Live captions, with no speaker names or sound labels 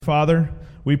Father,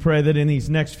 we pray that in these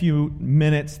next few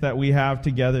minutes that we have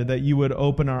together, that you would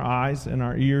open our eyes and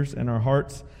our ears and our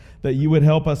hearts, that you would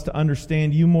help us to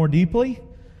understand you more deeply,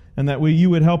 and that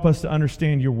you would help us to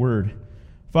understand your word.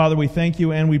 Father, we thank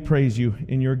you and we praise you.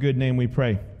 In your good name we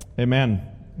pray. Amen.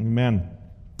 Amen.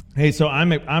 Hey, so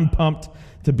I'm pumped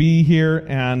to be here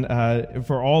and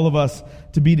for all of us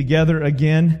to be together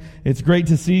again. It's great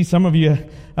to see some of you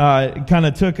kind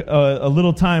of took a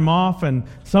little time off, and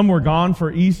some were gone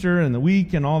for Easter and the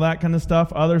week and all that kind of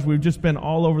stuff. Others, we've just been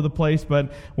all over the place.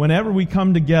 But whenever we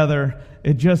come together,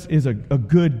 it just is a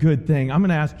good thing. I'm going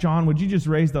to ask John, would you just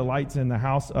raise the lights in the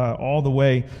house all the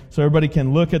way so everybody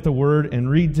can look at the Word and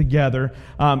read together.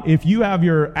 If you have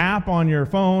your app on your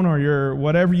phone or your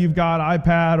whatever you've got,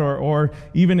 iPad, or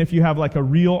even if you have like a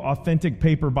real authentic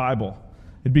paper Bible,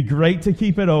 it'd be great to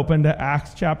keep it open to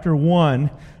Acts chapter 1,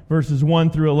 verses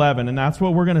 1 through 11. And that's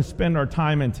what we're going to spend our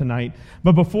time in tonight.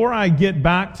 But before I get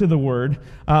back to the Word,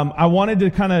 I wanted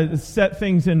to kind of set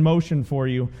things in motion for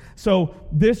you. So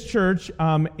this church,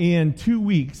 in 2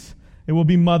 weeks, it will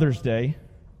be Mother's Day.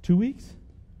 2 weeks?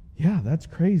 Yeah, that's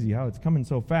crazy how it's coming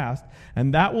so fast.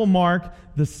 And that will mark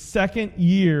the second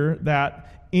year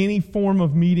that any form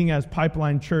of meeting as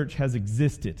Pipeline Church has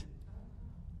existed.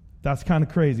 That's kind of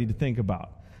crazy to think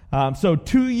about. So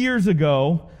 2 years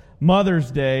ago, Mother's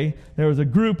Day, there was a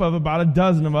group of about a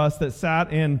dozen of us that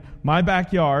sat in my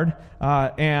backyard,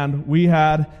 and we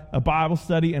had a Bible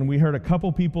study, and we heard a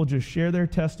couple people just share their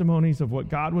testimonies of what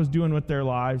God was doing with their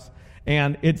lives,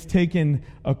 and it's taken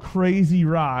a crazy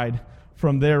ride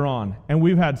from there on, and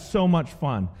we've had so much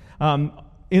fun.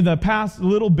 In the past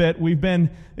little bit,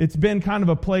 it's been kind of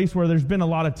a place where there's been a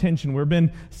lot of tension. We've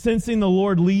been sensing the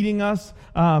Lord leading us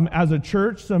as a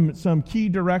church, some key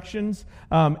directions,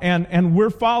 and we're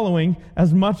following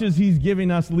as much as He's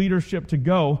giving us leadership to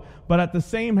go. But at the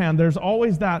same hand, there's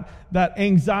always that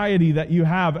anxiety that you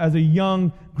have as a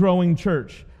young, growing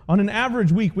church. On an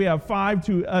average week, we have 5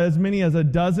 to as many as a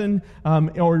dozen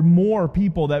or more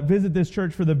people that visit this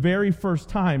church for the very first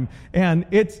time. And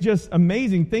it's just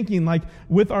amazing thinking, like,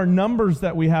 with our numbers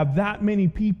that we have, that many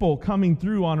people coming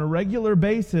through on a regular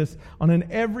basis, on an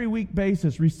every week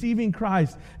basis, receiving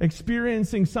Christ,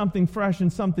 experiencing something fresh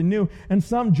and something new, and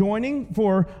some joining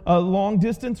for a long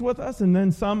distance with us, and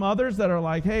then some others that are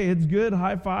like, hey, it's good,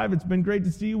 high five, it's been great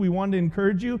to see you, we wanted to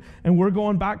encourage you, and we're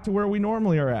going back to where we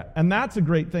normally are at. And that's a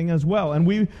great thing as well. And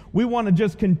we want to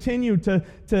just continue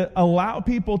to allow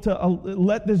people to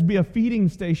let this be a feeding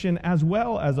station as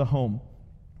well as a home.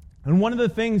 And one of the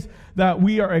things that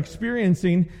we are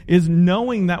experiencing is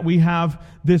knowing that we have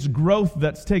this growth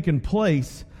that's taken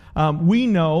place. We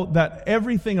know that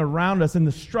everything around us and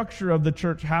the structure of the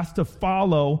church has to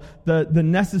follow the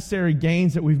necessary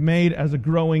gains that we've made as a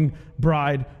growing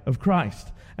bride of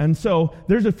Christ. And so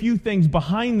there's a few things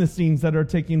behind the scenes that are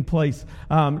taking place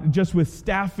just with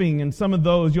staffing, and some of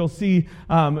those you'll see,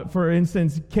 for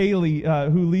instance,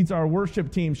 Kaylee, who leads our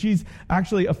worship team. She's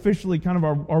actually officially kind of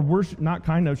our worship, not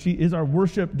kind of, she is our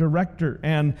worship director,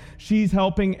 and she's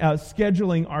helping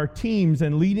scheduling our teams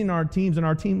and leading our teams, and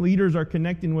our team leaders are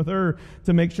connecting with her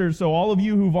to make sure. So all of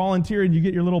you who volunteer and you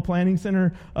get your little planning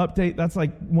center update, that's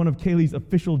like one of Kaylee's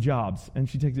official jobs, and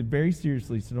she takes it very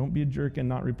seriously, so don't be a jerk and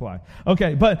not reply.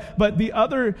 Okay, but the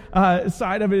other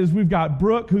side of it is we've got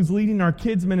Brooke, who's leading our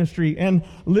kids ministry, and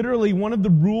literally one of the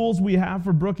rules we have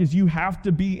for Brooke is you have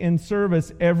to be in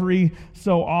service every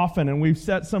so often, and we've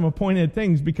set some appointed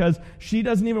things because she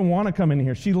doesn't even want to come in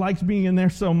here. She likes being in there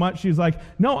so much. She's like,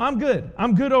 no, I'm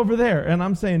good over there. And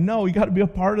I'm saying, no, you got to be a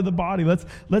part of the body. Let's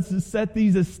just set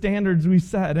these as standards we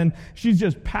set. And she's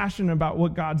just passionate about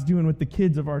what God's doing with the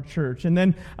kids of our church. And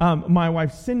then my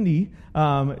wife Cindy,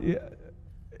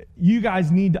 you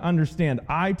guys need to understand,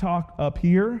 I talk up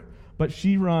here, but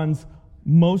she runs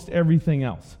most everything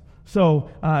else. So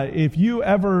if you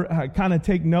ever kind of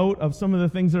take note of some of the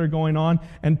things that are going on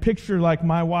and picture like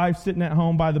my wife sitting at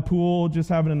home by the pool just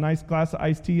having a nice glass of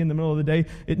iced tea in the middle of the day,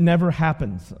 it never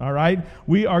happens, all right?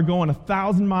 We are going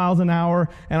 1,000 miles an hour,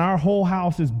 and our whole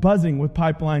house is buzzing with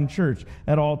Pipeline Church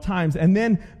at all times. And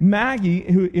then Maggie,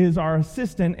 who is our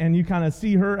assistant, and you kind of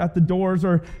see her at the doors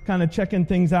or kind of checking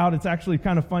things out. It's actually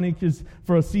kind of funny because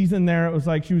for a season there, it was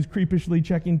like she was creepishly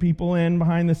checking people in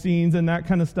behind the scenes and that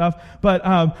kind of stuff. But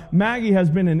Maggie has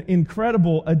been an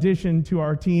incredible addition to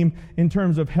our team in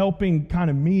terms of helping kind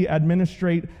of me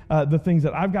administrate the things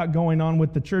that I've got going on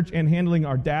with the church and handling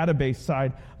our database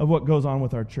side of what goes on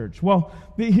with our church. Well,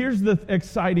 here's the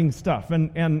exciting stuff,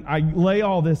 and I lay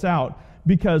all this out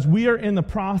because we are in the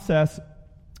process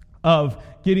of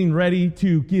getting ready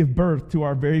to give birth to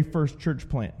our very first church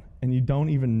plant, and you don't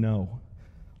even know.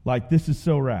 Like, this is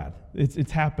so rad.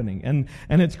 It's happening. And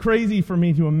it's crazy for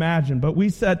me to imagine, but we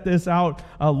set this out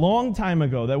a long time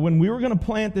ago that when we were going to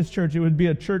plant this church, it would be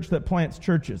a church that plants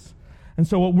churches. And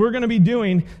so what we're going to be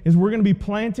doing is we're going to be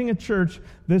planting a church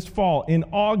this fall. In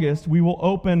August, we will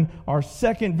open our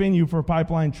second venue for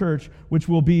Pipeline Church, which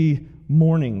will be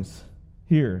mornings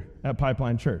here at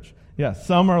Pipeline Church. Yeah,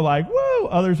 some are like, woo!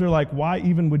 Others are like, why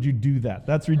even would you do that?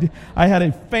 That's ridiculous. I had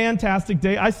a fantastic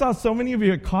day. I saw so many of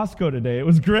you at Costco today. It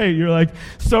was great. You're like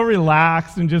so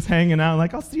relaxed and just hanging out.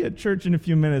 Like, I'll see you at church in a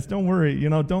few minutes. Don't worry.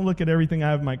 Don't look at everything I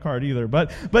have in my cart either.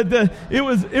 But it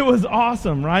was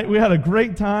awesome, right? We had a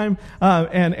great time.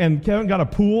 And Kevin got a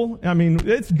pool. I mean,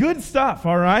 it's good stuff,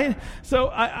 all right? So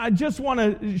I just want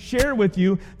to share with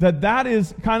you that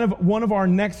is kind of one of our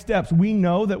next steps. We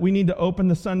know that we need to open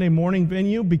the Sunday morning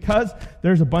venue because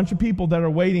there's a bunch of people that are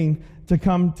waiting to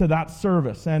come to that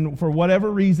service. And for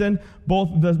whatever reason,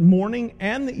 both the morning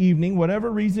and the evening, whatever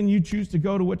reason you choose to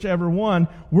go to whichever one,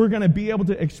 we're going to be able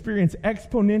to experience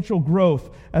exponential growth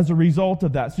as a result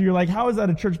of that. So you're like, how is that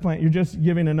a church plant? You're just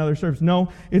giving another service.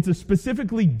 No, it's a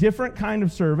specifically different kind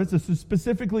of service. It's a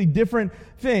specifically different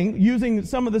thing using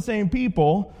some of the same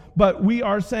people, but we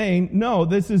are saying, no,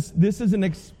 this is an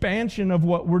expansion of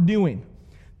what we're doing.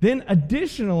 Then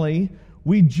additionally,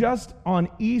 we just on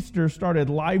Easter started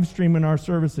live streaming our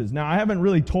services. Now, I haven't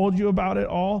really told you about it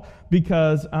all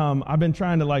because I've been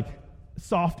trying to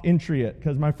soft entry it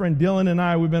because my friend Dylan and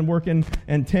I, we've been working,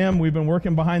 and Tim, we've been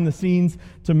working behind the scenes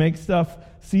to make stuff,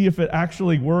 see if it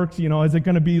actually works. Is it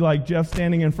going to be like Jeff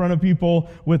standing in front of people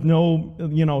with no,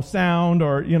 sound,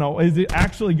 or, is it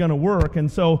actually going to work?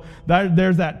 And so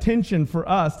there's that tension for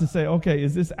us to say, okay,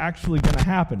 is this actually going to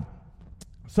happen?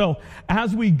 So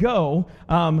as we go,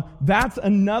 that's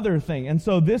another thing. And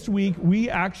so this week, we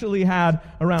actually had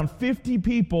around 50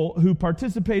 people who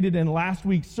participated in last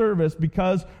week's service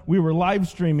because we were live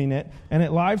streaming it. And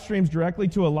it live streams directly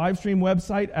to a live stream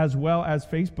website as well as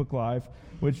Facebook Live,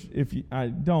 which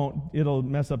it'll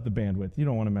mess up the bandwidth. You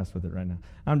don't want to mess with it right now.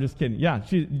 I'm just kidding. Yeah,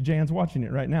 Jan's watching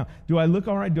it right now. Do I look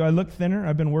all right? Do I look thinner?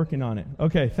 I've been working on it.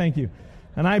 Okay, thank you.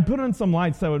 And I put on some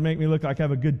lights that would make me look like I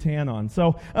have a good tan on.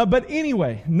 So, but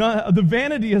anyway, the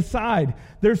vanity aside,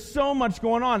 there's so much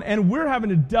going on. And we're having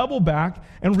to double back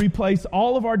and replace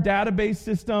all of our database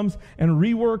systems and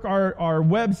rework our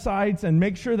websites and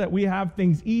make sure that we have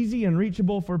things easy and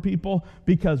reachable for people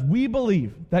because we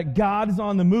believe that God is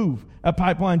on the move at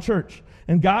Pipeline Church.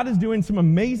 And God is doing some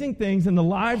amazing things in the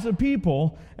lives of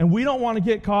people, and we don't want to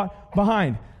get caught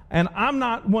behind. And I'm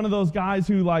not one of those guys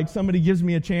who, somebody gives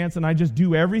me a chance and I just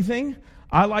do everything.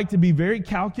 I like to be very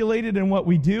calculated in what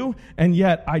we do, and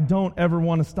yet I don't ever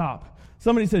want to stop.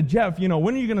 Somebody said, Jeff, when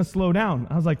are you going to slow down?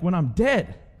 I was like, when I'm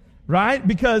dead, right?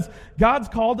 Because God's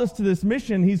called us to this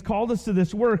mission. He's called us to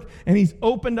this work, and He's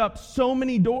opened up so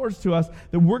many doors to us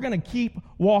that we're going to keep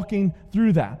walking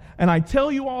through that. And I tell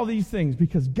you all these things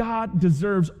because God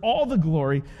deserves all the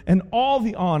glory and all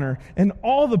the honor and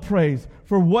all the praise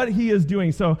for what He is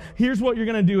doing. So here's what you're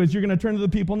going to do is you're going to turn to the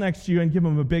people next to you and give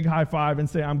them a big high five and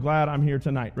say, I'm glad I'm here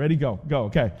tonight. Ready? Go. Go.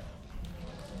 Okay.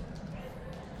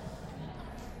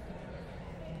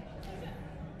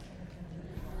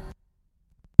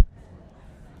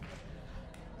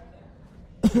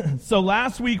 So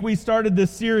last week we started this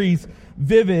series,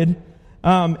 Vivid,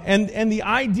 and the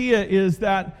idea is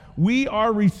that we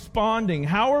are responding.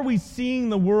 How are we seeing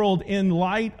the world in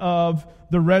light of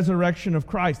the resurrection of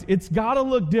Christ? It's got to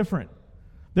look different.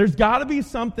 There's got to be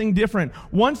something different.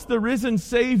 Once the risen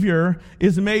Savior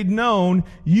is made known,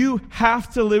 you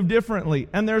have to live differently,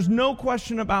 and there's no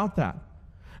question about that.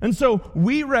 And so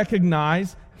we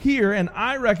recognize here, and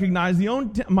I recognize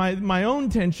my own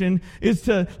tension is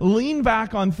to lean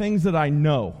back on things that I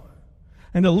know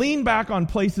and to lean back on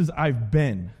places I've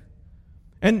been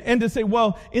and to say,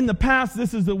 well, in the past,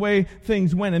 this is the way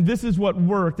things went and this is what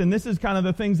worked and this is kind of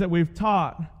the things that we've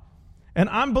taught. And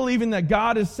I'm believing that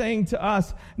God is saying to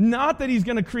us, not that He's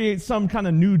going to create some kind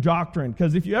of new doctrine,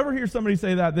 because if you ever hear somebody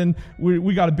say that, then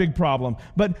we got a big problem.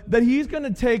 But that He's going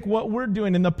to take what we're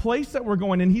doing and the place that we're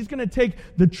going, and He's going to take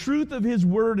the truth of His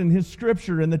Word and His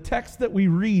Scripture and the text that we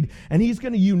read, and He's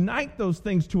going to unite those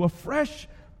things to a fresh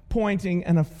pointing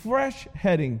and a fresh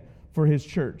heading for His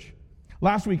church.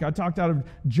 Last week, I talked out of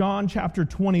John chapter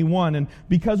 21, and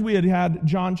because we had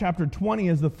John chapter 20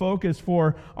 as the focus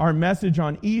for our message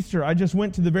on Easter, I just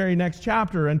went to the very next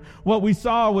chapter, and what we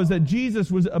saw was that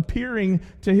Jesus was appearing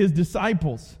to His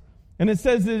disciples. And it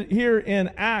says that here in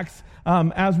Acts,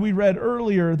 as we read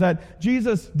earlier, that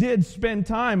Jesus did spend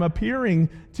time appearing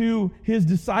to his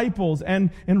disciples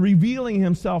and revealing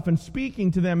himself and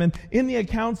speaking to them. And in the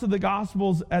accounts of the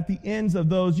Gospels, at the ends of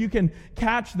those, you can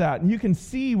catch that and you can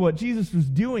see what Jesus was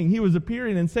doing. He was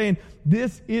appearing and saying,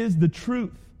 this is the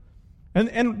truth.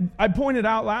 And I pointed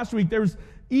out last week, there's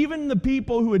even the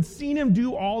people who had seen him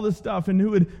do all this stuff and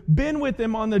who had been with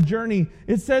him on the journey,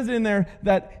 it says in there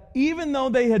that even though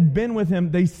they had been with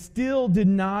him, they still did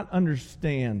not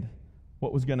understand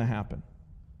what was going to happen.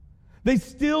 They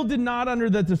still did not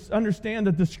understand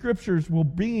that the scriptures were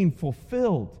being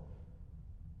fulfilled.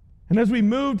 And as we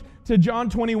moved to John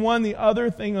 21, the other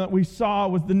thing that we saw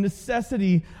was the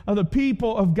necessity of the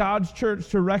people of God's church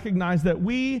to recognize that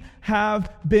we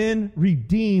have been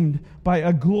redeemed by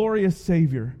a glorious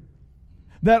Savior.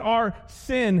 That our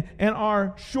sin and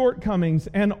our shortcomings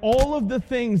and all of the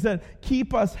things that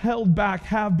keep us held back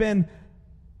have been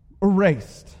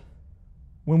erased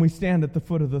when we stand at the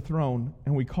foot of the throne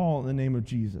and we call on the name of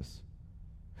Jesus.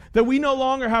 That we no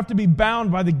longer have to be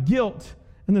bound by the guilt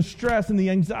and the stress and the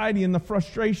anxiety and the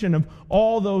frustration of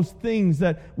all those things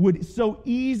that would so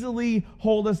easily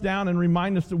hold us down and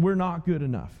remind us that we're not good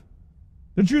enough.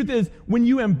 The truth is, when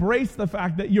you embrace the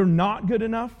fact that you're not good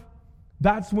enough,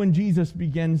 that's when Jesus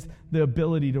begins the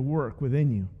ability to work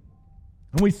within you.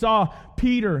 And we saw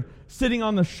Peter sitting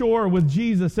on the shore with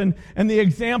Jesus, and the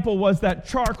example was that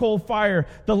charcoal fire.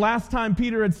 The last time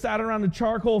Peter had sat around a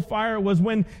charcoal fire was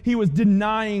when he was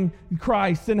denying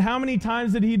Christ. And how many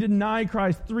times did he deny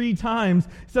Christ? 3 times.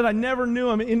 He said, I never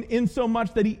knew him, in so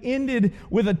much that he ended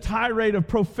with a tirade of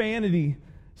profanity,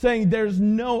 saying there's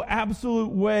no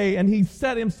absolute way. And he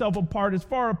set himself apart, as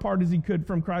far apart as he could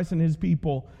from Christ and his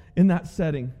people in that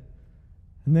setting.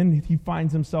 And then he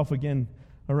finds himself again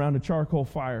around a charcoal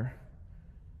fire.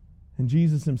 And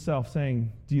Jesus himself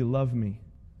saying, do you love me?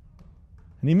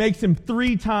 And he makes him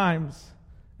 3 times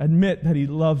admit that he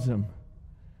loves him.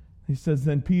 He says,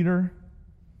 then Peter,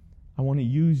 I want to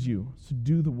use you, so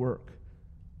do the work.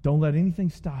 Don't let anything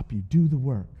stop you. Do the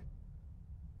work.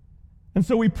 And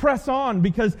so we press on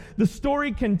because the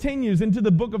story continues into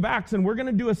the book of Acts, and we're going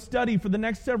to do a study for the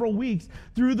next several weeks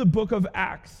through the book of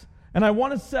Acts. And I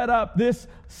want to set up this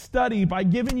study by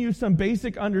giving you some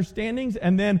basic understandings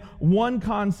and then one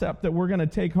concept that we're going to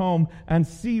take home and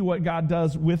see what God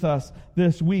does with us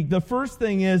this week. The first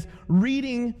thing is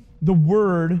reading the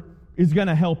Word is going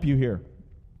to help you here.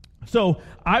 So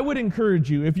I would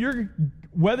encourage you,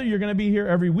 whether you're going to be here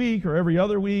every week or every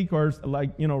other week or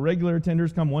regular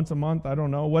attenders come once a month, I don't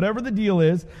know, whatever the deal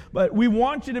is, but we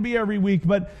want you to be every week.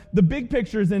 But the big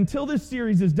picture is until this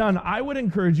series is done, I would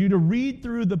encourage you to read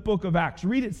through the book of Acts.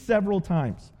 Read it several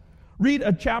times. Read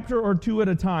a chapter or 2 at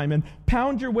a time and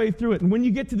pound your way through it. And when you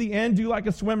get to the end, do like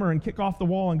a swimmer and kick off the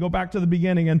wall and go back to the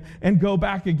beginning and go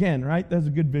back again, right? That's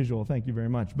a good visual. Thank you very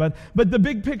much. But the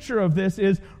big picture of this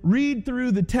is read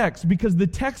through the text, because the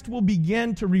text will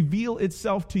begin to reveal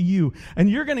itself to you.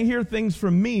 And you're going to hear things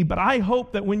from me, but I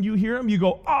hope that when you hear them, you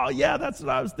go, oh yeah, that's what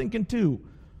I was thinking too.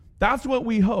 That's what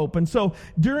we hope. And so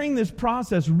during this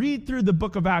process, read through the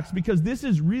book of Acts, because this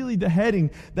is really the heading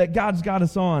that God's got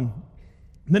us on.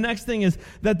 The next thing is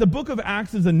that the book of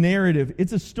Acts is a narrative.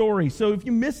 It's a story. So if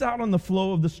you miss out on the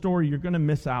flow of the story, you're going to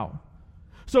miss out.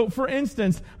 So, for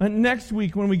instance, next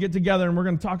week when we get together and we're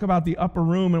going to talk about the upper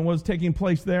room and what's taking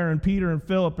place there, and Peter and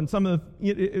Philip and some of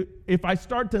the, if I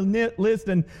start to list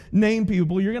and name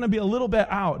people, you're going to be a little bit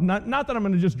out. Not that I'm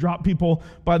going to just drop people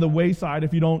by the wayside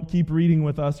if you don't keep reading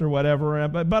with us or whatever,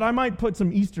 but I might put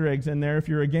some Easter eggs in there. If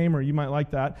you're a gamer, you might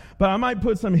like that. But I might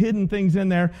put some hidden things in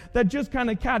there that just kind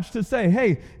of catch to say,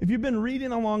 hey, if you've been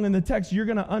reading along in the text, you're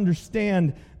going to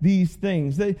understand these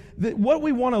things. What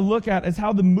we want to look at is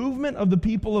how the movement of the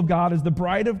people of God as the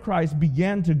bride of Christ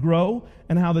began to grow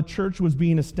and how the church was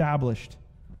being established.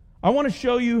 I want to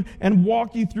show you and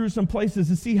walk you through some places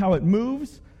to see how it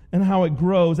moves and how it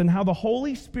grows and how the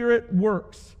Holy Spirit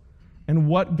works and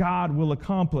what God will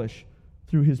accomplish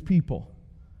through His people.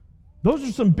 Those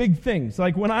are some big things.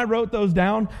 Like when I wrote those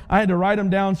down, I had to write them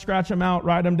down, scratch them out,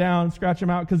 write them down, scratch them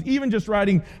out. Because even just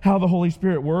writing how the Holy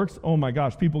Spirit works, oh my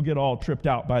gosh, people get all tripped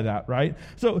out by that, right?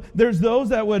 So there's those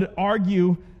that would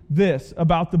argue this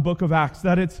about the book of Acts,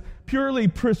 that it's purely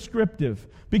prescriptive,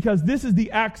 because this is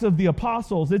the Acts of the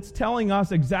Apostles. It's telling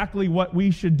us exactly what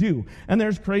we should do. And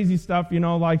there's crazy stuff,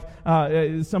 like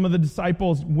some of the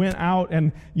disciples went out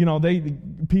and,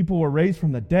 people were raised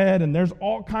from the dead, and there's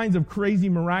all kinds of crazy,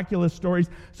 miraculous stories.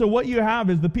 So what you have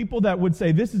is the people that would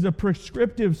say this is a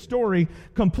prescriptive story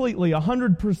completely,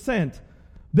 100%.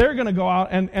 They're going to go out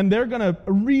and they're going to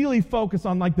really focus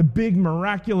on like the big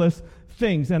miraculous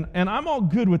things. And I'm all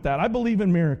good with that. I believe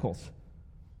in miracles.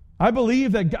 I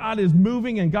believe that God is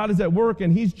moving and God is at work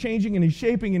and He's changing and He's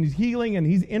shaping and He's healing and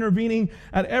He's intervening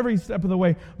at every step of the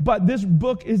way. But this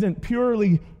book isn't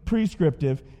purely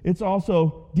prescriptive. It's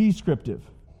also descriptive.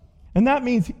 And that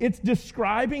means it's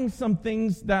describing some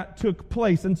things that took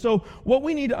place. And so what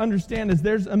we need to understand is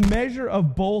there's a measure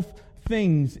of both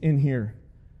things in here.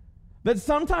 That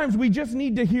sometimes we just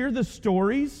need to hear the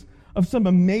stories of some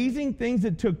amazing things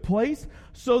that took place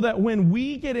so that when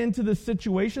we get into the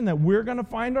situation that we're going to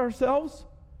find ourselves,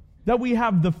 that we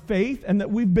have the faith and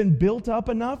that we've been built up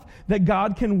enough that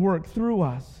God can work through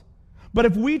us. But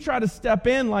if we try to step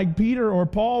in like Peter or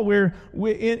Paul, where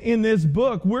in this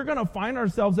book, we're going to find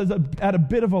ourselves at a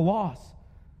bit of a loss.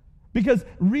 Because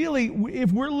really,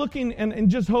 if we're looking and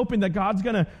just hoping that God's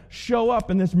going to show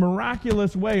up in this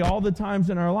miraculous way all the times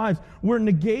in our lives, we're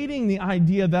negating the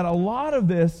idea that a lot of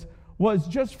this was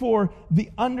just for the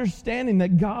understanding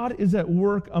that God is at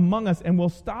work among us, and we'll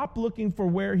stop looking for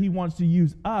where He wants to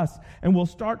use us, and we'll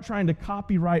start trying to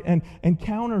copyright and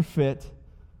counterfeit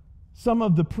some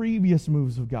of the previous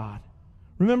moves of God.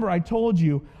 Remember, I told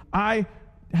you, I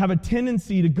have a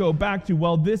tendency to go back to,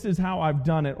 well, this is how I've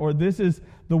done it, or this is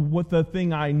the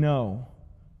thing I know.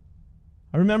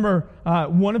 I remember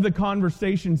one of the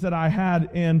conversations that I had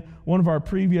in one of our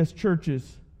previous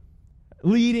churches,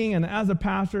 leading and as a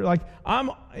pastor, like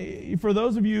for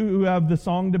those of you who have the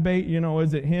song debate,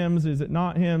 is it hymns, is it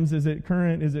not hymns, is it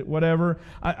current, is it whatever,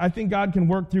 I think God can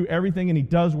work through everything, and He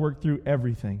does work through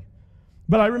everything.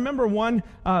 But I remember one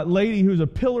lady who's a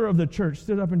pillar of the church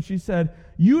stood up and she said,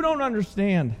 "You don't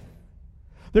understand.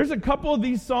 There's a couple of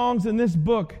these songs in this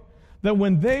book that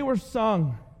when they were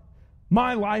sung,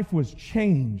 my life was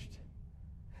changed.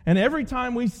 And every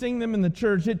time we sing them in the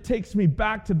church, it takes me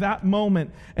back to that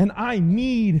moment, and I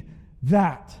need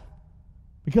that.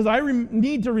 Because I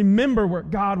need to remember where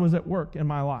God was at work in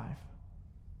my life."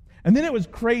 And then it was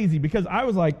crazy because I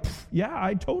was like, yeah,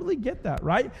 I totally get that,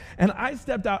 right? And I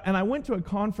stepped out and I went to a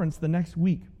conference the next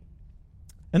week.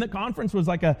 And the conference was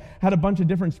had a bunch of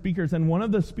different speakers, and one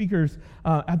of the speakers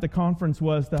at the conference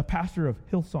was the pastor of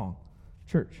Hillsong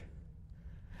Church.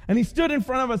 And he stood in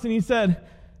front of us and he said,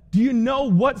 "Do you know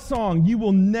what song you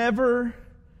will never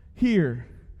hear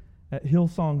at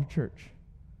Hillsong Church?"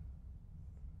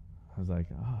 I was like,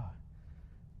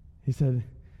 He said,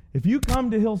 "If you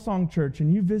come to Hillsong Church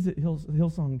and you visit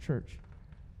Hillsong Church,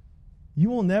 you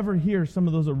will never hear some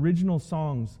of those original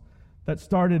songs that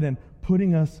started in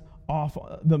putting us off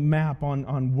the map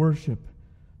on worship,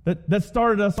 that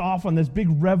started us off on this big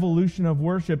revolution of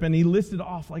worship." And he listed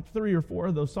off like 3 or 4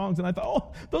 of those songs, and I thought,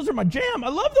 oh, those are my jam. I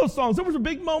love those songs. Those were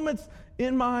big moments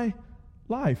in my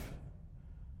life.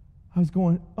 I was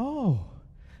going, oh.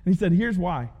 And he said, here's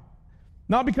why.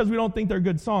 Not because we don't think they're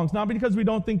good songs, not because we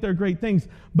don't think they're great things,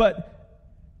 but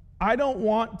I don't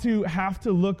want to have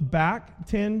to look back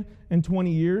 10 and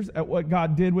 20 years at what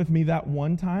God did with me that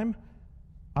one time.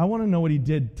 I want to know what He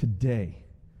did today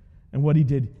and what He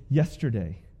did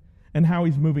yesterday and how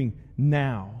He's moving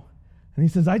now. And he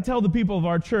says, I tell the people of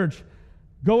our church,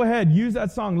 go ahead, use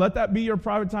that song. Let that be your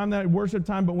private time, that worship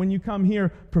time. But when you come here,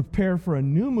 prepare for a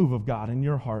new move of God in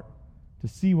your heart to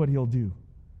see what He'll do.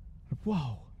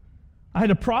 Whoa. I had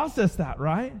to process that,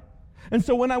 right? And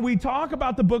so when we talk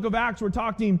about the book of Acts, we're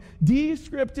talking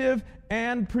descriptive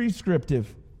and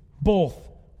prescriptive, both.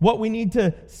 What we need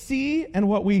to see and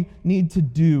what we need to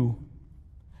do.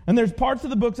 And there's parts of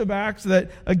the books of Acts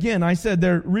that, again, I said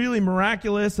they're really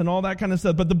miraculous and all that kind of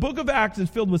stuff. But the book of Acts is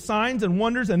filled with signs and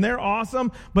wonders, and they're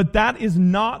awesome. But that is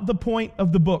not the point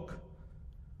of the book.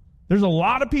 There's a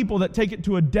lot of people that take it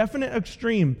to a definite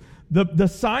extreme. The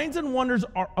signs and wonders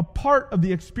are a part of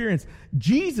the experience.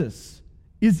 Jesus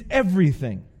is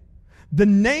everything. The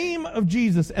name of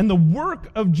Jesus and the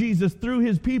work of Jesus through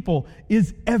His people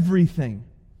is everything.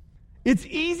 It's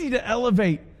easy to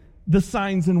elevate the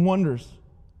signs and wonders.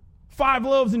 5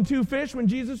 loaves and 2 fish when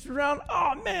Jesus was around.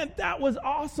 Oh man, that was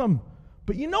awesome.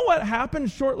 But you know what happened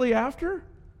shortly after?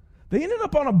 They ended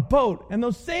up on a boat, and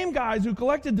those same guys who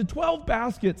collected the 12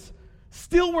 baskets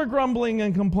still were grumbling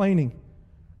and complaining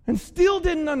and still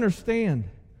didn't understand.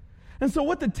 And so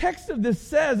what the text of this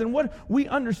says and what we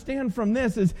understand from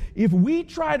this is if we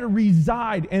try to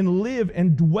reside and live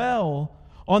and dwell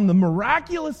on the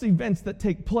miraculous events that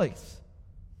take place,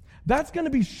 that's going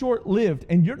to be short-lived,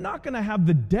 and you're not going to have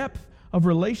the depth of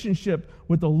relationship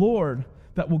with the Lord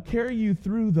that will carry you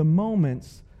through the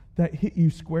moments that hit you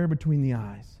square between the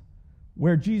eyes,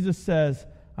 where Jesus says,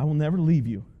 I will never leave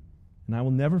you, and I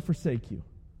will never forsake you.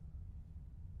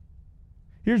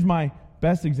 Here's my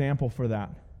best example for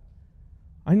that.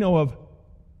 I know of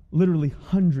literally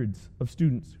hundreds of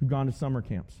students who've gone to summer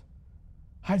camps,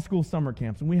 high school summer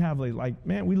camps, and we have we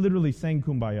literally sang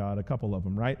Kumbaya at a couple of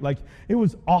them, right? Like, it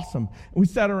was awesome. We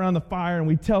sat around the fire and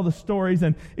we tell the stories,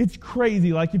 and it's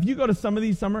crazy. Like, if you go to some of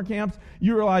these summer camps,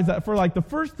 you realize that for like the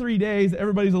first 3 days,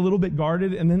 everybody's a little bit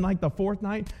guarded, and then like the fourth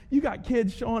night, you got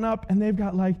kids showing up, and they've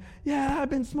got like, yeah, I've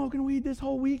been smoking weed this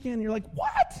whole weekend. You're like,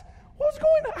 what? What's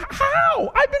going on?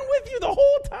 How? I've been with you the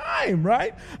whole time,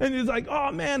 right? And it's like,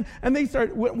 oh, man. And they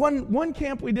start, one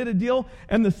camp we did a deal,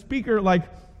 and the speaker, like,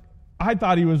 I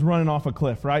thought he was running off a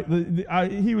cliff, right?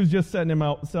 He was just setting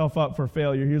himself up for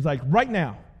failure. He was like, right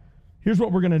now, here's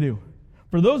what we're going to do.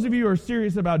 For those of you who are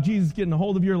serious about Jesus getting a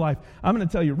hold of your life, I'm going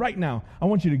to tell you right now, I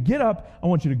want you to get up, I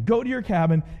want you to go to your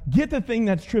cabin, get the thing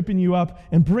that's tripping you up,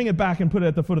 and bring it back and put it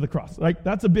at the foot of the cross. Like,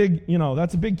 that's a big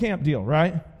camp deal,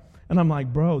 right? And I'm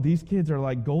like, bro, these kids are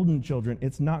like golden children.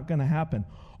 It's not going to happen.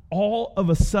 All of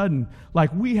a sudden,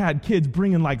 like, we had kids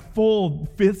bringing like full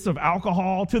fists of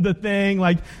alcohol to the thing.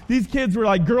 Like, these kids were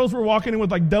like, girls were walking in with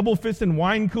like double fists and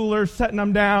wine coolers, setting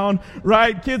them down,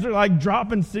 right? Kids are like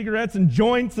dropping cigarettes and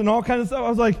joints and all kinds of stuff. I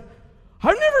was like,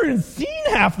 I've never even seen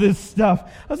half this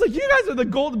stuff. I was like, you guys are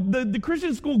the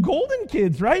Christian school golden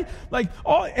kids, right? Like,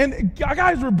 and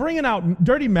guys were bringing out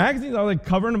dirty magazines. I was like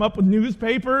covering them up with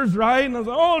newspapers, right? And I was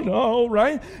like, oh no,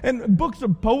 right? And books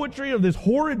of poetry of this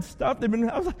horrid stuff. I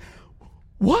was like,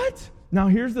 what? Now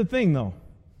here's the thing though.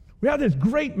 We have this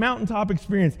great mountaintop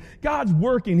experience. God's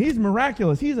working. He's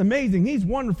miraculous. He's amazing. He's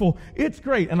wonderful. It's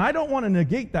great. And I don't want to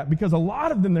negate that, because a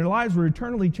lot of them, their lives were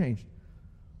eternally changed.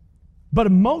 But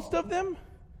most of them,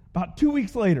 about 2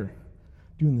 weeks later,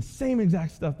 doing the same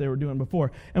exact stuff they were doing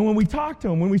before. And when we talk to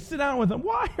them, when we sit down with them,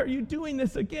 why are you doing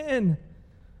this again?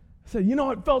 I said,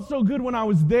 it felt so good when I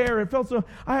was there.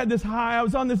 I had this high. I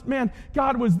was on this, man,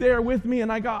 God was there with me,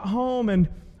 and I got home, and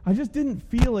I just didn't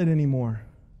feel it anymore.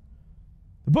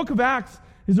 The book of Acts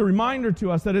is a reminder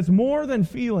to us that it's more than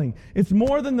feeling. It's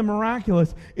more than the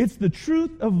miraculous. It's the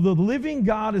truth of the living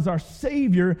God as our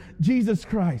Savior, Jesus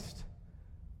Christ.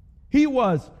 He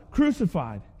was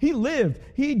crucified. He lived.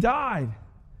 He died.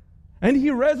 And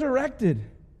he resurrected.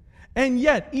 And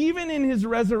yet, even in his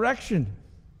resurrection,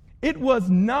 it was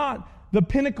not the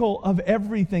pinnacle of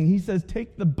everything. He says,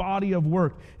 take the body of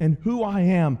work and who I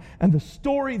am and the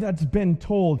story that's been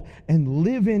told and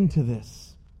live into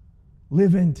this.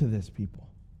 Live into this, people.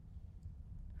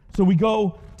 So we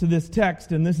go to this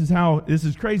text, and this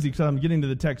is crazy because I'm getting to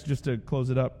the text just to close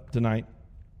it up tonight.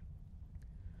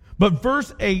 But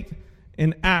verse 8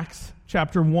 in Acts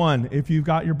chapter 1, if you've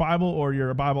got your Bible or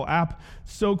your Bible app,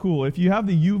 so cool. If you have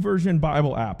the YouVersion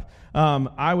Bible app,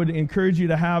 I would encourage you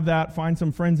to have that. Find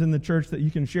some friends in the church that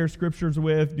you can share scriptures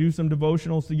with, do some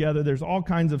devotionals together. There's all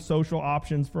kinds of social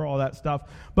options for all that stuff.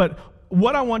 But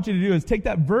what I want you to do is take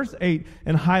that verse 8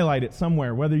 and highlight it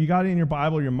somewhere, whether you got it in your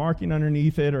Bible, you're marking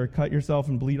underneath it, or cut yourself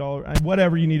and bleed all over,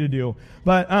 whatever you need to do.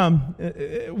 But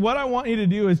what I want you to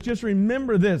do is just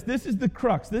remember this. This is the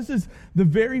crux. This is the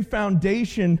very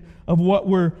foundation of what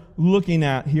we're looking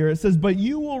at here. It says, but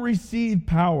you will receive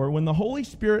power when the Holy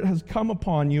Spirit has come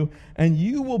upon you, and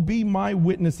you will be my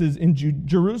witnesses in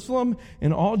Jerusalem,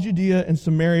 in all Judea and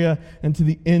Samaria, and to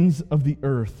the ends of the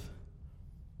earth.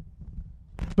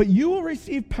 But you will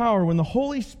receive power when the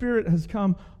Holy Spirit has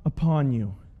come upon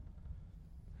you.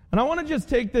 And I want to just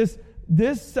take this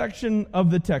section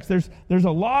of the text. There's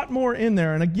a lot more in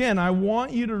there. And again, I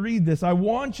want you to read this. I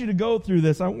want you to go through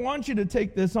this. I want you to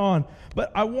take this on.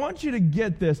 But I want you to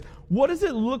get this. What does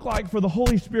it look like for the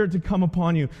Holy Spirit to come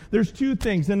upon you? There's two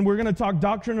things. And we're going to talk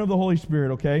doctrine of the Holy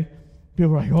Spirit, okay?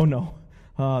 People are like, oh no.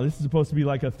 This is supposed to be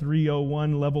like a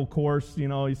 301 level course.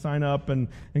 You sign up and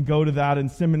go to that in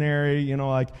seminary.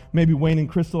 Like maybe Wayne and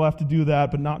Crystal have to do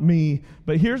that, but not me.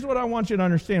 But here's what I want you to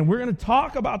understand. We're going to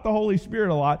talk about the Holy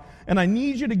Spirit a lot, and I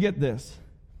need you to get this.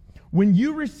 When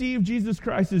you receive Jesus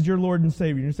Christ as your Lord and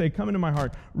Savior, you say, come into my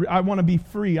heart. I want to be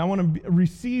free. I want to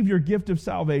receive your gift of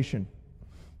salvation.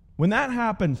 When that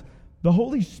happens, the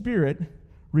Holy Spirit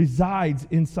resides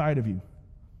inside of you.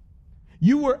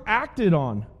 You were acted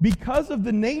on because of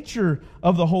the nature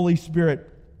of the Holy Spirit.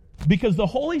 Because the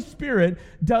Holy Spirit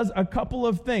does a couple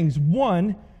of things.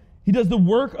 One, he does the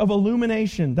work of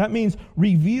illumination. That means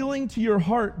revealing to your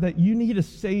heart that you need a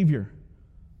Savior.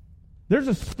 There's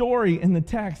a story in the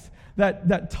text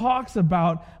that talks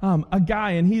about a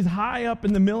guy, and he's high up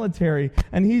in the military,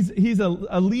 and he's a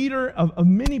leader of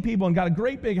many people and got a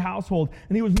great big household,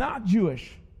 and he was not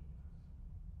Jewish.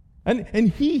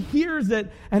 And he hears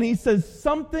it, and he says,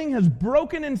 something has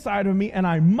broken inside of me, and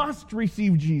I must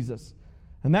receive Jesus.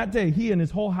 And that day, he and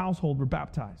his whole household were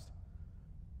baptized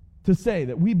to say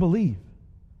that we believe.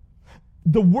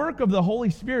 the work of the Holy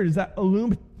Spirit is that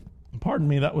pardon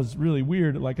me, that was really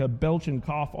weird, like a belch and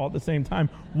cough all at the same time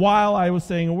while I was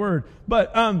saying a word.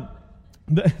 But,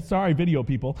 sorry, video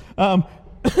people. All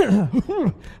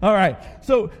right.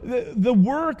 So the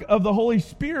work of the Holy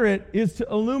Spirit is to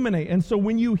illuminate. And so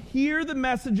when you hear the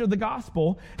message of the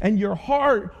gospel and your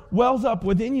heart wells up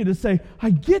within you to say, I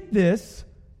get this,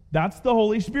 that's the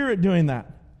Holy Spirit doing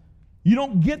that. You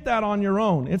don't get that on your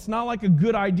own. It's not like a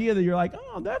good idea that you're like,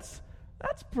 oh, that's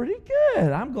pretty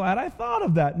good. I'm glad I thought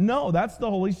of that. No, that's the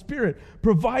Holy Spirit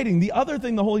providing. The other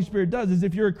thing the Holy Spirit does is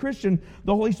if you're a Christian,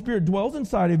 the Holy Spirit dwells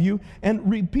inside of you, and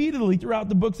repeatedly throughout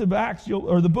the book of Acts,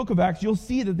 you'll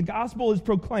see that the gospel is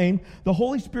proclaimed, the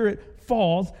Holy Spirit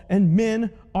falls, and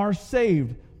men are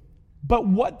saved. But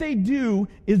what they do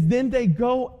is then they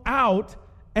go out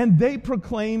and they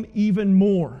proclaim even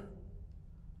more.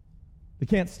 They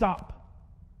can't stop.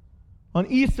 On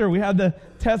Easter, we had the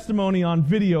testimony on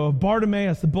video of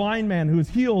Bartimaeus, the blind man who was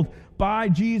healed by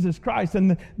Jesus Christ.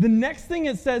 And the next thing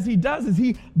it says he does is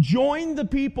he joined the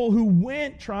people who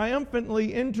went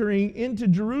triumphantly entering into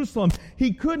Jerusalem.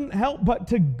 He couldn't help but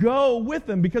to go with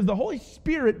them because the Holy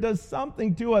Spirit does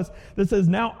something to us that says,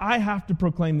 now I have to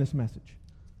proclaim this message.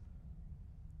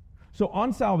 So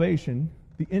on salvation,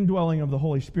 the indwelling of the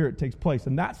Holy Spirit takes place.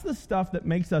 And that's the stuff that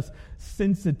makes us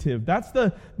sensitive. That's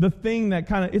the thing that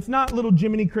kind of, it's not little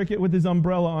Jiminy Cricket with his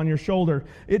umbrella on your shoulder.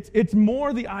 It's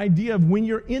more the idea of when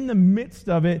you're in the midst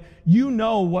of it, you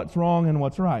know what's wrong and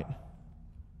what's right.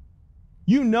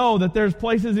 You know that there's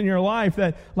places in your life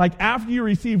that, like after you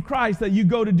receive Christ, that you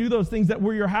go to do those things that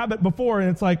were your habit before,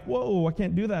 and it's like, whoa, I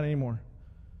can't do that anymore.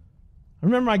 I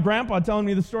remember my grandpa telling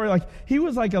me the story, like he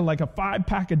was like a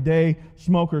 5-pack a day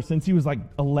smoker since he was like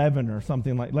 11 or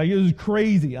something like it was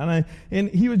crazy. And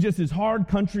he was just this hard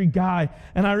country guy.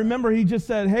 And I remember he just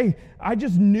said, hey, I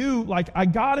just knew, like I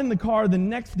got in the car the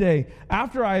next day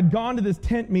after I had gone to this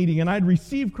tent meeting and I'd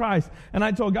received Christ, and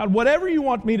I told God, whatever you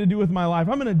want me to do with my life,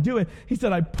 I'm going to do it. He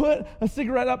said, I put a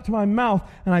cigarette up to my mouth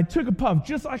and I took a puff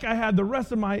just like I had the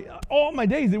rest of all my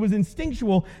days. It was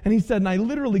instinctual. And he said, and I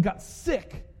literally got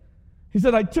sick. He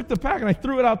said, I took the pack and I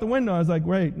threw it out the window. I was like,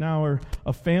 wait, now we're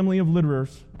a family of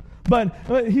litterers. But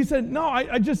he said, no,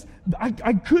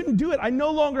 I couldn't do it. I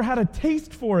no longer had a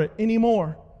taste for it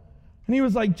anymore. And he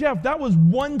was like, Jeff, that was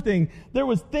one thing. There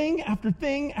was thing after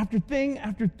thing after thing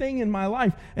after thing in my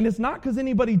life. And it's not because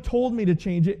anybody told me to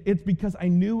change it. It's because I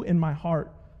knew in my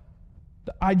heart.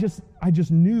 I just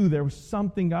knew there was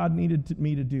something God needed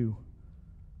me to do.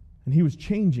 And he was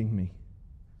changing me.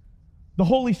 The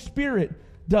Holy Spirit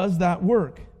does that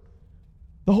work.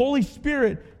 The Holy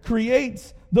Spirit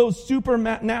creates those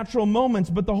supernatural moments,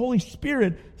 but the Holy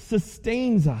Spirit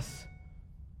sustains us.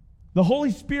 The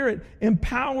Holy Spirit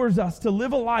empowers us to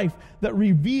live a life that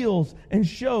reveals and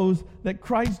shows that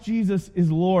Christ Jesus is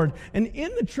Lord. And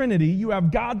in the Trinity, you have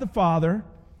God the Father,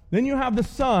 then you have the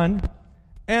Son,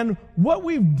 and what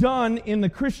we've done in the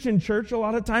Christian church a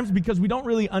lot of times, because we don't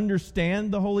really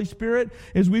understand the Holy Spirit,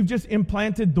 is we've just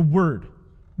implanted the Word.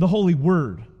 The Holy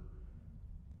Word.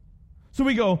 So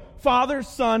we go, Father,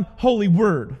 Son, Holy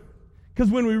Word. Because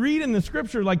when we read in the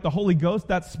Scripture like the Holy Ghost,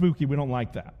 that's spooky. We don't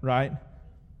like that, right?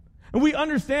 And we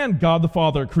understand God the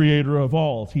Father, creator of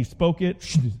all. He spoke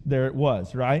it, there it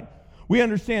was, right? We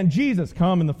understand Jesus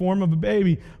come in the form of a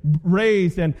baby,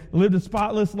 raised and lived a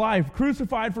spotless life,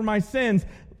 crucified for my sins,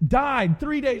 died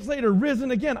 3 days later, risen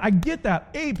again. I get that.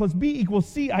 A plus B equals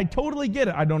C. I totally get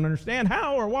it. I don't understand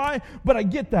how or why, but I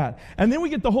get that. And then we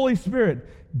get the Holy Spirit.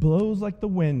 Blows like the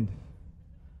wind.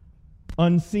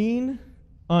 Unseen,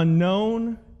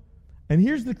 unknown. And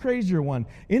here's the crazier one.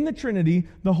 In the Trinity,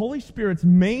 the Holy Spirit's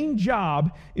main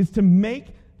job is to make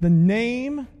the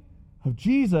name of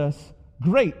Jesus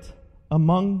great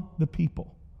among the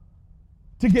people.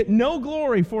 To get no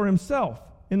glory for himself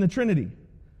in the Trinity,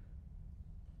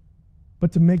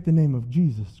 but to make the name of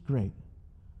Jesus great.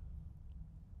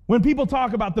 When people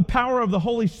talk about the power of the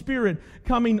Holy Spirit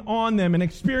coming on them and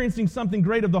experiencing something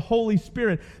great of the Holy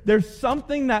Spirit, there's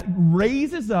something that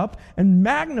raises up and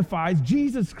magnifies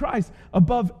Jesus Christ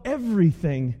above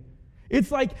everything. It's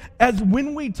like, as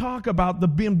when we talk about the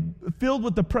being filled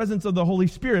with the presence of the Holy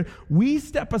Spirit, we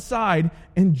step aside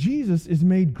and Jesus is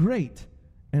made great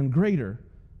and greater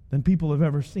than people have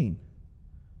ever seen.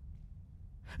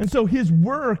 And so his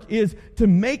work is to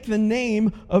make the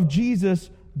name of Jesus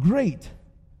great.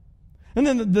 And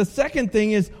then the second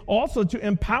thing is also to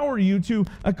empower you to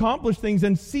accomplish things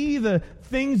and see the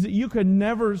things that you could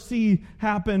never see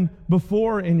happen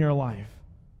before in your life.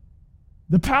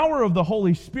 The power of the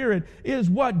Holy Spirit is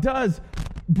what does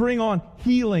bring on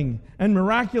healing and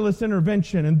miraculous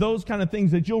intervention and those kind of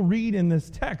things that you'll read in this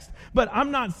text. But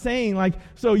I'm not saying like,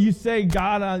 so you say,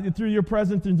 God, through your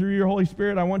presence and through your Holy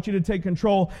Spirit, I want you to take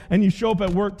control, and you show up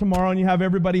at work tomorrow and you have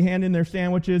everybody hand in their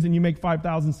sandwiches and you make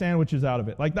 5,000 sandwiches out of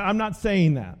it. Like, I'm not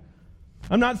saying that.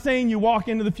 I'm not saying you walk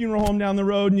into the funeral home down the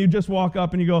road and you just walk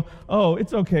up and you go, oh,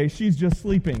 it's okay, she's just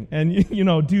sleeping, and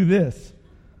do this.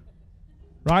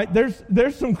 Right?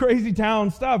 There's some crazy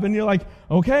town stuff, and you're like,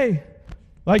 okay.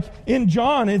 Like in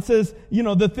John, it says,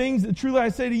 the things that truly I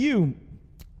say to you,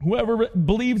 whoever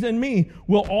believes in me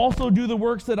will also do the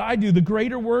works that I do. The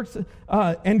greater works,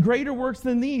 and greater works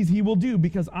than these he will do,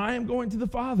 because I am going to the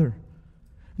Father.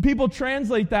 People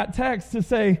translate that text to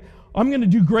say, I'm going to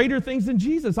do greater things than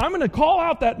Jesus. I'm going to call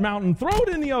out that mountain, throw it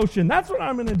in the ocean. That's what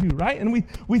I'm going to do, right? And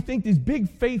we think these big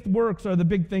faith works are the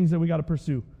big things that we got to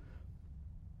pursue.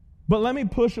 But let me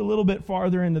push a little bit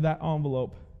farther into that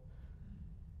envelope.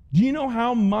 Do you know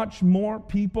how much more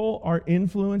people are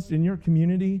influenced in your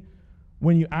community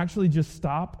when you actually just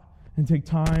stop and take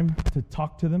time to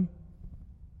talk to them?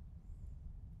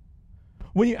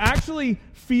 When you actually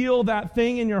feel that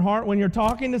thing in your heart when you're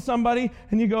talking to somebody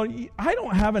and you go, I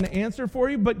don't have an answer for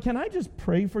you, but can I just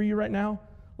pray for you right now?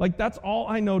 Like, that's all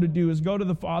I know to do is go to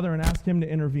the Father and ask Him to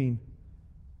intervene.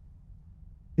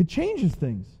 It changes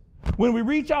things. When we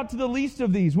reach out to the least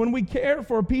of these, when we care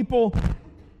for people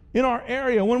in our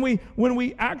area, when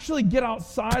we actually get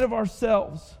outside of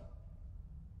ourselves,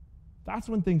 that's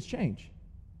when things change.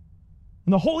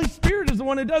 And the Holy Spirit is the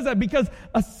one who does that, because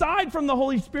aside from the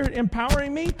Holy Spirit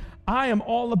empowering me, I am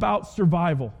all about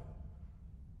survival.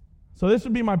 So this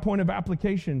would be my point of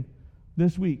application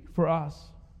this week for us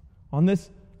on this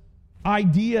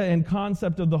idea and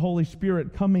concept of the Holy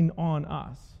Spirit coming on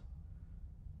us.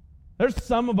 There's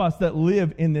some of us that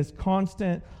live in this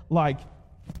constant, gerbil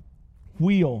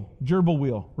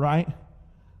wheel, right?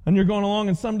 And you're going along,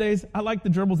 and some days, I like the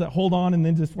gerbils that hold on and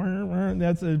then just,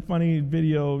 that's a funny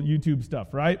video, YouTube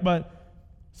stuff, right? But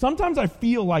sometimes I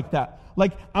feel like that.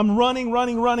 Like I'm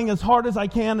running as hard as I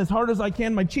can.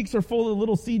 My cheeks are full of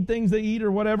little seed things they eat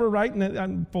or whatever, right? And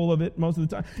I'm full of it most of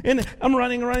the time. And I'm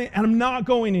running, and I'm not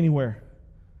going anywhere.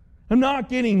 I'm not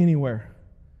getting anywhere.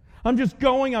 I'm just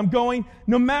going.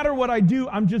 No matter what I do,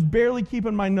 I'm just barely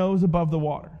keeping my nose above the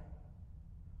water.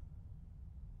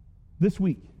 This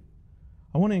week,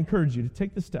 I want to encourage you to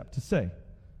take the step to say,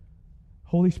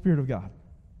 Holy Spirit of God,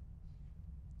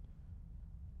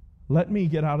 let me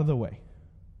get out of the way.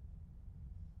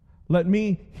 Let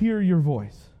me hear your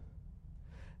voice.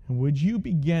 And would you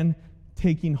begin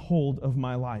taking hold of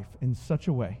my life in such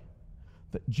a way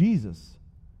that Jesus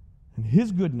and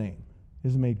His good name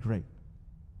is made great?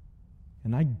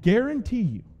 And I guarantee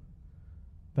you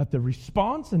that the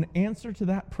response and answer to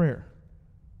that prayer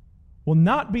will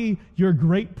not be your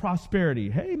great prosperity.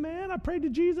 Hey, man, I prayed to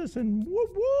Jesus and whoop,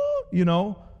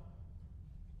 whoop,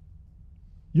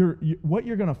 what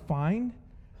you're going to find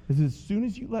is as soon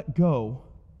as you let go,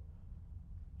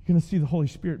 you're going to see the Holy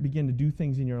Spirit begin to do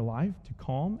things in your life to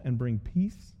calm and bring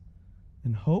peace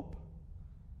and hope,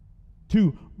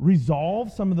 to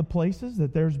resolve some of the places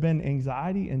that there's been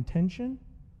anxiety and tension,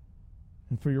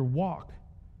 and for your walk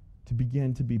to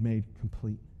begin to be made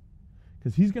complete.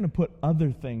 Because He's going to put other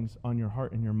things on your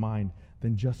heart and your mind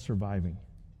than just surviving.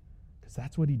 Because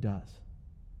that's what He does.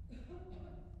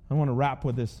 I want to wrap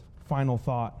with this final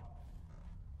thought.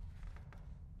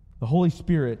 The Holy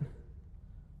Spirit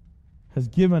has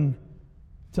given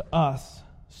to us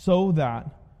so that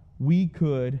we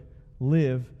could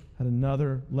live at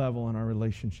another level in our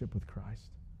relationship with Christ.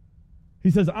 He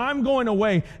says, I'm going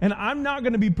away, and I'm not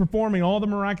going to be performing all the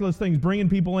miraculous things, bringing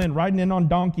people in, riding in on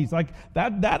donkeys. Like,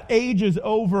 that age is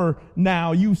over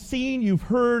now. You've seen, you've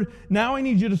heard. Now I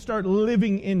need you to start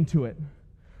living into it.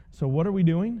 So what are we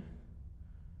doing?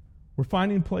 We're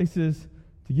finding places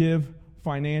to give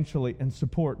financially and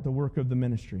support the work of the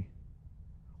ministry.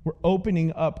 We're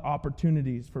opening up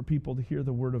opportunities for people to hear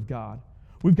the Word of God.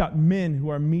 We've got men who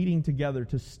are meeting together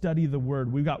to study the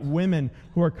Word. We've got women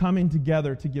who are coming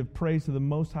together to give praise to the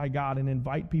Most High God and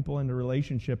invite people into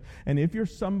relationship. And if you're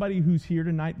somebody who's here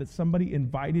tonight, that somebody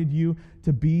invited you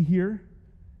to be here,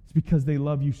 it's because they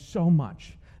love you so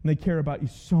much and they care about you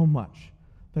so much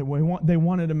that they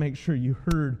wanted to make sure you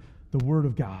heard the Word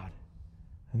of God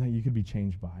and that you could be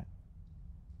changed by it.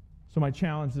 So my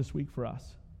challenge this week for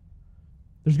us,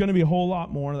 there's going to be a whole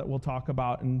lot more that we'll talk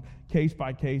about in case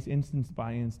by case, instance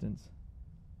by instance.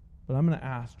 But I'm going to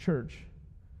ask, church,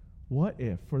 what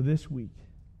if for this week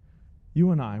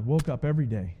you and I woke up every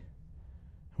day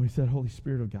and we said, Holy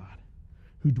Spirit of God,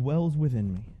 who dwells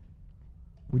within me,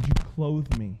 would you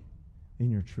clothe me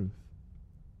in your truth?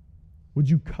 Would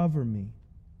you cover me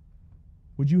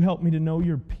Would you help me to know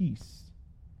your peace?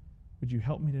 Would you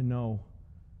help me to know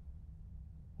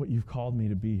what you've called me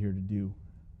to be here to do?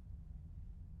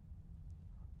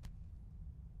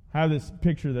 I have this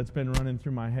picture that's been running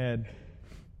through my head.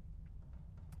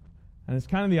 And it's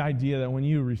kind of the idea that when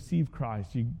you receive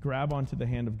Christ, you grab onto the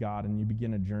hand of God and you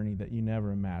begin a journey that you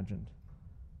never imagined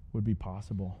would be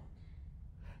possible.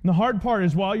 And the hard part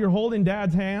is while you're holding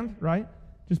Dad's hand, right?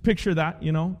 Just picture that,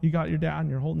 you got your dad and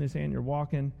you're holding his hand, you're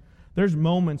walking. There's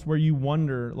moments where you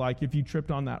wonder, like, if you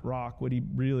tripped on that rock, would he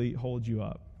really hold you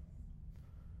up?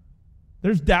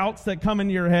 There's doubts that come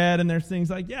into your head, and there's things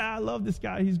like, yeah, I love this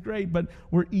guy, he's great, but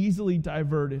we're easily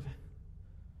diverted.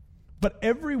 But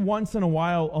every once in a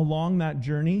while along that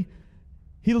journey,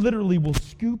 he literally will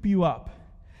scoop you up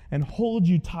and hold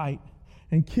you tight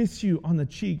and kiss you on the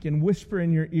cheek and whisper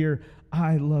in your ear,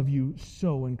 I love you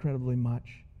so incredibly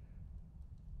much.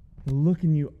 And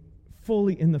looking you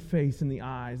fully in the face, in the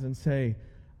eyes, and say,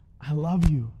 I love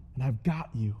you and I've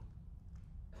got you.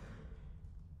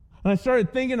 And I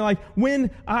started thinking, like,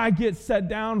 when I get set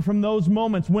down from those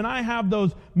moments, when I have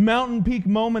those mountain peak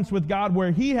moments with God where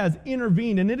He has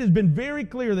intervened and it has been very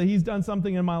clear that He's done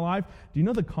something in my life, do you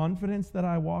know the confidence that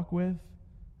I walk with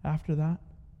after that?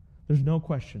 There's no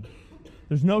question.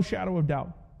 There's no shadow of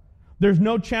doubt. There's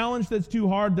no challenge that's too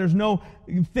hard. There's no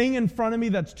thing in front of me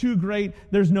that's too great.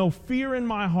 There's no fear in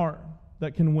my heart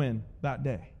that can win that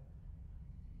day.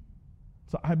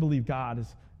 So I believe God is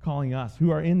calling us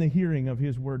who are in the hearing of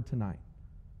His word tonight.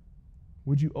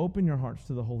 Would you open your hearts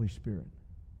to the Holy Spirit?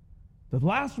 The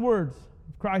last words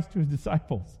of Christ to His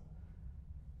disciples.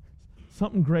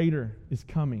 Something greater is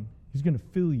coming. He's going to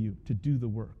fill you to do the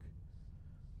work.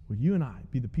 Would you and I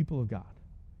be the people of God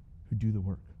who do the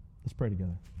work? Let's pray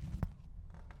together.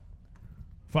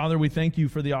 Father, we thank you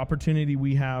for the opportunity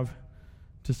we have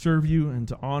to serve you and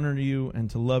to honor you and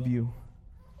to love you.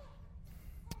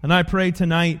 And I pray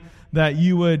tonight that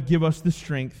you would give us the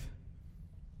strength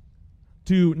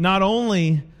to not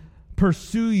only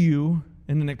pursue you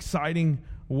in an exciting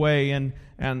way, and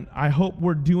I hope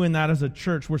we're doing that as a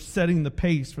church. We're setting the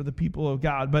pace for the people of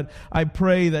God. But I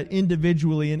pray that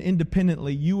individually and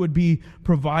independently you would be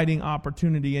providing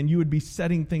opportunity and you would be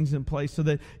setting things in place so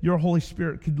that your Holy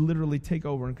Spirit could literally take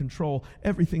over and control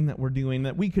everything that we're doing,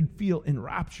 that we could feel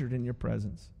enraptured in your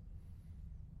presence.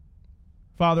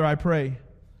 Father, I pray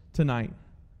tonight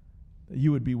that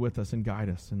you would be with us and guide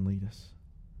us and lead us.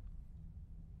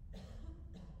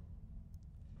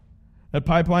 At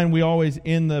Pipeline, we always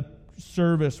end the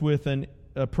service with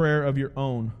a prayer of your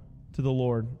own to the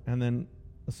Lord and then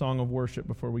a song of worship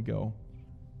before we go.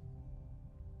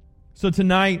 So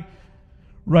tonight,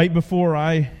 right before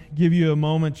I give you a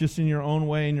moment just in your own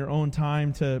way, in your own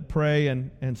time to pray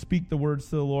and speak the words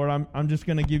to the Lord, I'm just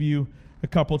going to give you a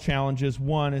couple challenges.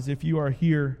 One is if you are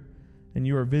here and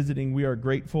you are visiting, we are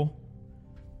grateful.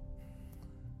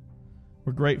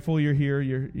 We're grateful you're here.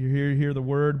 You're here to hear the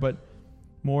word, but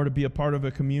more to be a part of a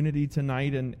community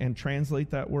tonight and translate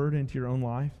that word into your own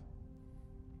life.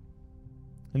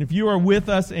 And if you are with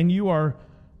us and you are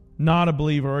not a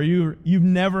believer, or you've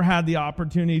never had the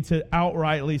opportunity to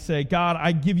outrightly say, God,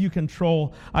 I give you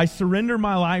control. I surrender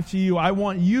my life to you. I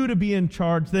want you to be in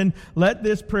charge. Then let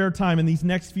this prayer time and these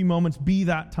next few moments be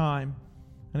that time.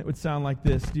 And it would sound like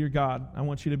this. Dear God, I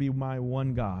want you to be my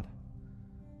one God.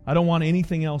 I don't want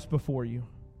anything else before you.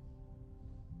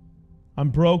 I'm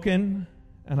broken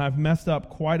and I've messed up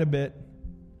quite a bit.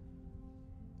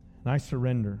 And I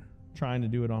surrender, trying to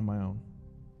do it on my own.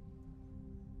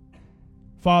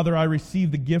 Father, I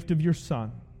receive the gift of your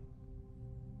Son.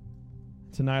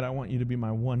 Tonight I want you to be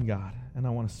my one God, and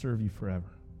I want to serve you forever.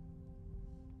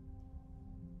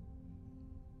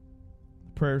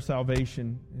 The prayer of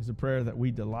salvation is a prayer that we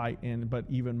delight in, but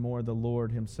even more the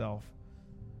Lord Himself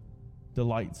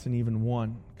delights in even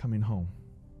one coming home.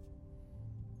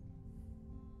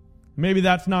 Maybe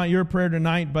that's not your prayer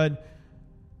tonight, but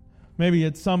maybe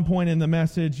at some point in the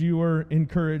message you were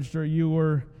encouraged, or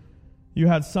you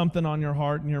had something on your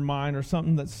heart and your mind, or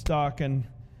something that stuck and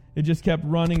it just kept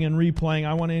running and replaying.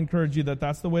 I want to encourage you that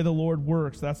that's the way the Lord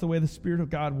works. That's the way the Spirit of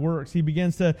God works. He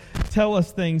begins to tell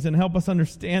us things and help us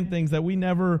understand things that we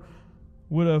never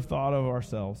would have thought of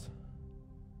ourselves.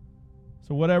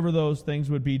 So whatever those things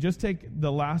would be, just take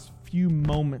the last few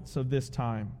moments of this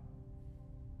time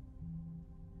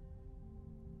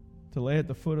to lay at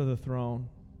the foot of the throne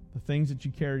the things that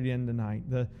you carried in tonight,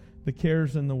 the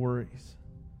cares and the worries.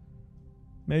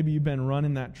 Maybe you've been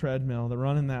running that treadmill,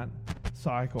 running that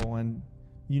cycle, and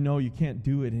you know you can't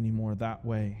do it anymore that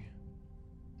way.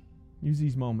 Use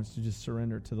these moments to just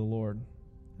surrender to the Lord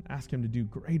and ask Him to do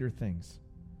greater things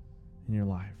in your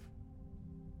life.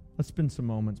 Let's spend some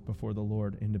moments before the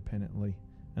Lord independently,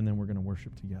 and then we're going to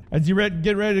worship together. As you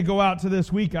get ready to go out to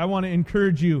this week, I want to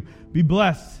encourage you, be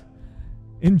blessed.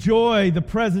 Enjoy the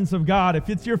presence of God. If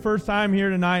it's your first time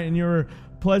here tonight and you're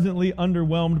pleasantly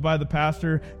underwhelmed by the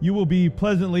pastor, you will be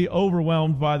pleasantly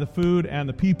overwhelmed by the food and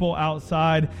the people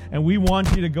outside. And we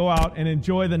want you to go out and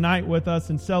enjoy the night with us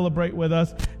and celebrate with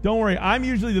us. Don't worry, I'm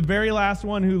usually the very last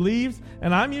one who leaves,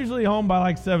 and I'm usually home by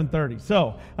like 7:30.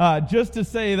 So just to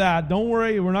say that, don't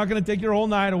worry, we're not going to take your whole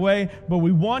night away, but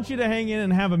we want you to hang in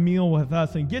and have a meal with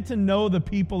us and get to know the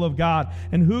people of God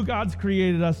and who God's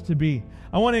created us to be.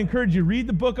 I want to encourage you, read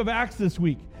the book of Acts this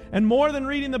week. And more than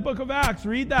reading the book of Acts,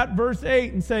 read that verse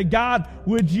 8 and say, God,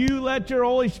 would you let your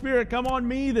Holy Spirit come on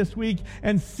me this week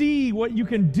and see what you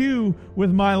can do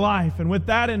with my life? And with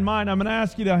that in mind, I'm going to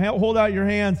ask you to hold out your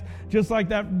hands just like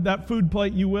that food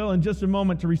plate you will in just a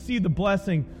moment to receive the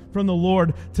blessing from the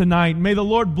Lord tonight. May the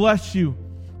Lord bless you.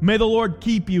 May the Lord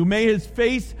keep you. May His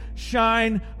face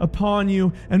shine upon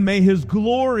you, and may His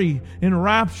glory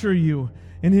enrapture you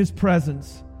in His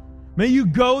presence. May you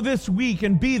go this week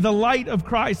and be the light of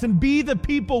Christ and be the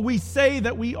people we say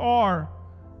that we are.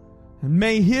 And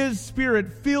may His Spirit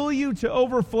fill you to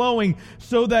overflowing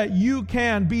so that you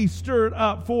can be stirred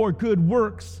up for good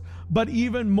works, but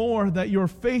even more that your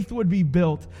faith would be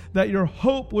built, that your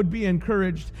hope would be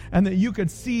encouraged, and that you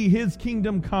could see His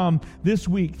kingdom come this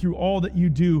week through all that you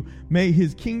do. May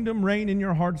His kingdom reign in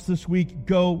your hearts this week.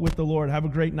 Go with the Lord. Have a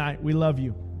great night. We love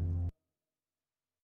you.